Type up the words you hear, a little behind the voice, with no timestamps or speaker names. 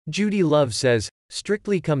Judi Love says,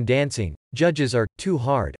 Strictly Come Dancing judges are too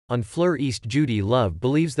hard. On Fleur East, Judi Love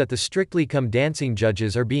believes that the Strictly Come Dancing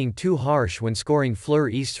judges are being too harsh when scoring Fleur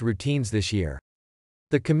East's routines this year.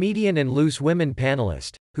 The comedian and Loose Women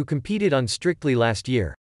panelist, who competed on Strictly last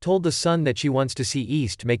year, told The Sun that she wants to see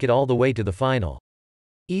East make it all the way to the final.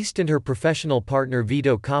 East and her professional partner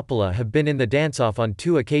Vito Coppola have been in the dance-off on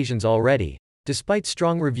 2 occasions already, despite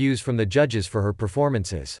strong reviews from the judges for her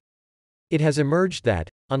performances. It has emerged that,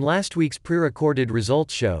 on last week's pre-recorded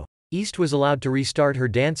results show, East was allowed to restart her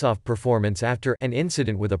dance-off performance after an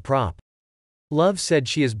incident with a prop. Love said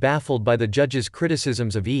she is baffled by the judges'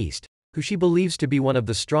 criticisms of East, who she believes to be one of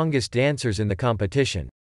the strongest dancers in the competition.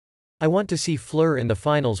 I want to see Fleur in the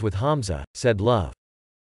finals with Hamza, said Love.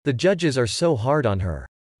 The judges are so hard on her.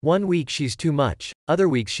 One week she's too much, other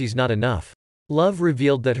weeks she's not enough. Love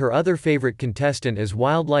revealed that her other favorite contestant is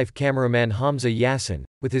wildlife cameraman Hamza Yassin,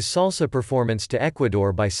 with his salsa performance to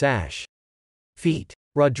Ecuador by Sash. Feet.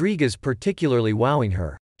 Rodriguez particularly wowing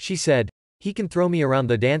her. She said, "He can throw me around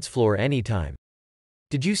the dance floor anytime.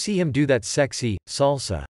 Did you see him do that sexy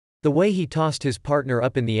salsa? The way he tossed his partner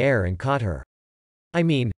up in the air and caught her. I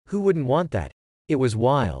mean, who wouldn't want that? It was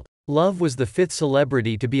wild." Love was the 5th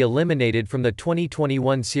celebrity to be eliminated from the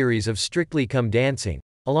 2021 series of Strictly Come Dancing,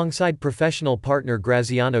 alongside professional partner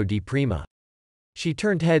Graziano Di Prima. She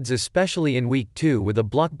turned heads especially in week 2 with a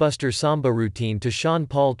blockbuster samba routine to Sean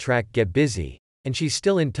Paul track Get Busy, and she's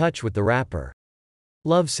still in touch with the rapper.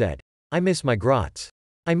 Love said, "I miss my grots.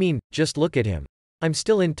 I mean, just look at him. I'm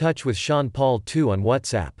still in touch with Sean Paul too on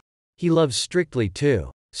WhatsApp. He loves Strictly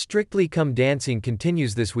too." Strictly Come Dancing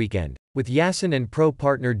continues this weekend, with Yassin and pro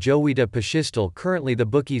partner Jowita Pachistel currently the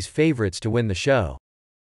bookies' favorites to win the show.